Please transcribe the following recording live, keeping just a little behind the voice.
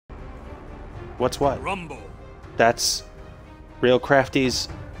What's what? Rumble. That's Real Crafty's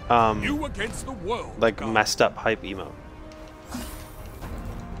You against the world. like God. messed up hype emote.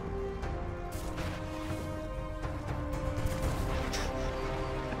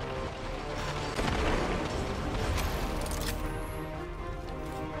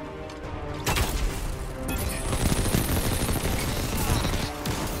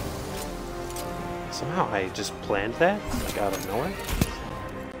 Somehow I just planned that, like out of nowhere.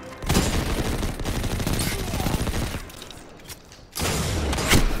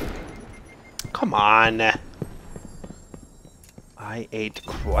 Come on. I ate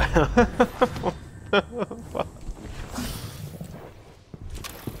quite.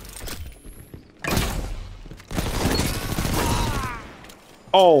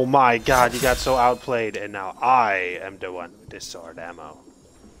 Oh my god, you got so outplayed, and now I am the one with this sword ammo.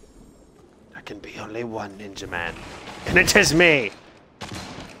 There can be only one ninja man, and it is me!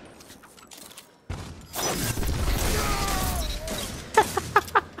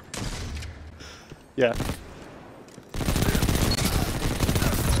 Yeah.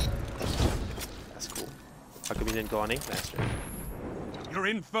 That's cool. How come you didn't go on Ink Master? You're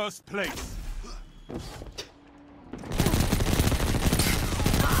in first place.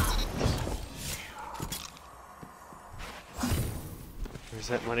 Where's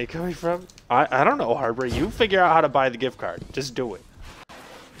that money coming from? I don't know, Harbor. You figure out how to buy the gift card. Just do it.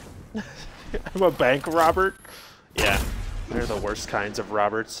 I'm a bank Robert. Yeah, they're the worst kinds of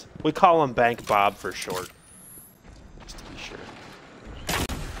Roberts. We call him Bank Bob for short. Just to be sure.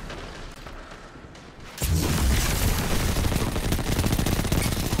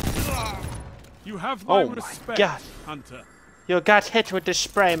 You have my Oh my respect, God. Hunter. You got hit with the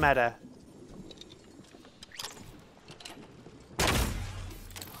spray matter.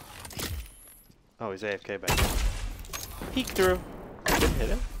 Oh, he's AFK back there. Peek through. Didn't hit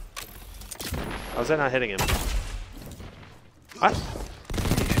him. How was that not hitting him? What?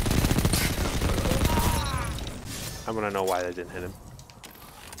 I want to know why they didn't hit him.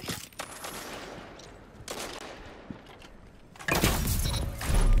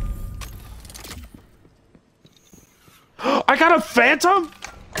 I got a phantom?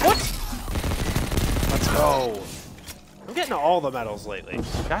 What? Let's go. I'm getting all the medals lately.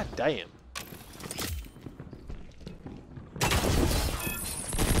 God damn.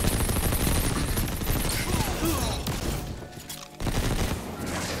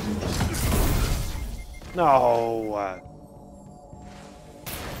 No.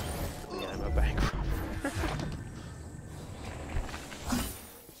 Yeah, I'm a bank robber.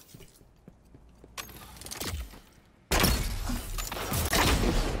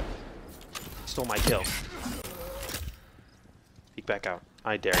 Stole my kill. Peek back out.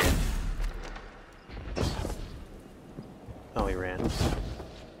 I dare you. Oh, he ran.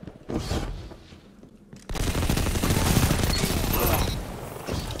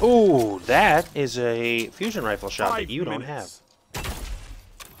 Ooh, that is a fusion rifle shot that you don't have.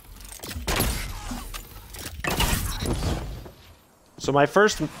 So my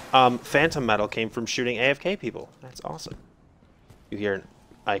first phantom medal came from shooting AFK people. That's awesome. You hear an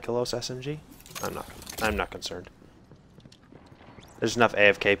Ikelos SMG? I'm not concerned. There's enough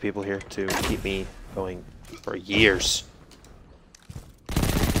AFK people here to keep me going for years.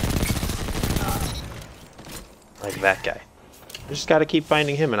 Like that guy. I just gotta keep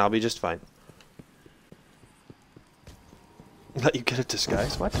finding him and I'll be just fine. Let you get a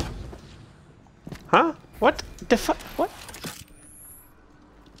disguise? What? Huh? What the fuck? What?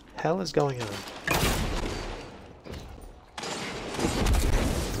 Hell is going on?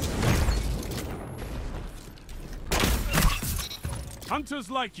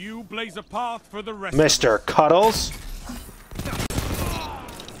 Hunters like you blaze a path for the rest Mr. of us. Cuddles?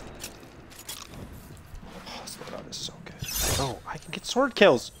 Oh, Sword Art is so good. Oh, I can get sword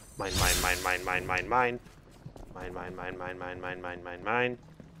kills. Mine, mine, mine, mine, mine, mine, mine. Mine, mine, mine, mine, mine, mine, mine, mine, mine.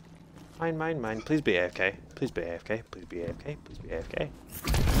 Mine, mine, mine. Please be AFK. Please be AFK. Please be AFK. Please be AFK.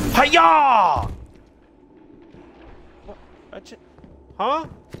 Hiya! What? Huh?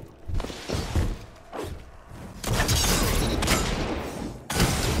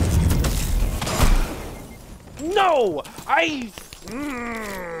 No! I...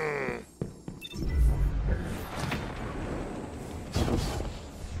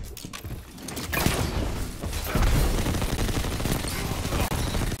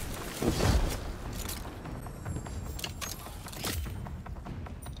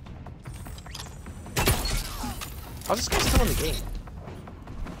 How's this guy still in the game?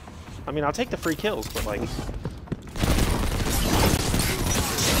 I mean, I'll take the free kills, but like...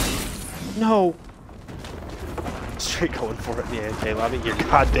 No! Straight going for it in the AFK lobby. You're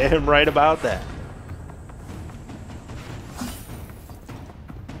goddamn right about that.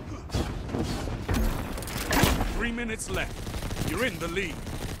 3 minutes left. You're in the lead.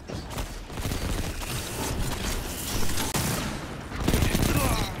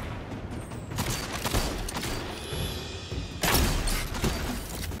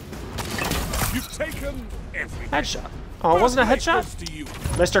 You've taken everything. Headshot. Oh, it wasn't a headshot? To you.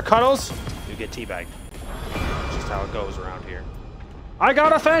 Mr. Cuddles, you get teabagged. That's just how it goes around here. I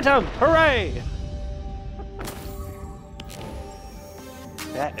got a Phantom! Hooray!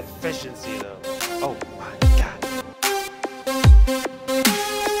 That efficiency, though. Oh.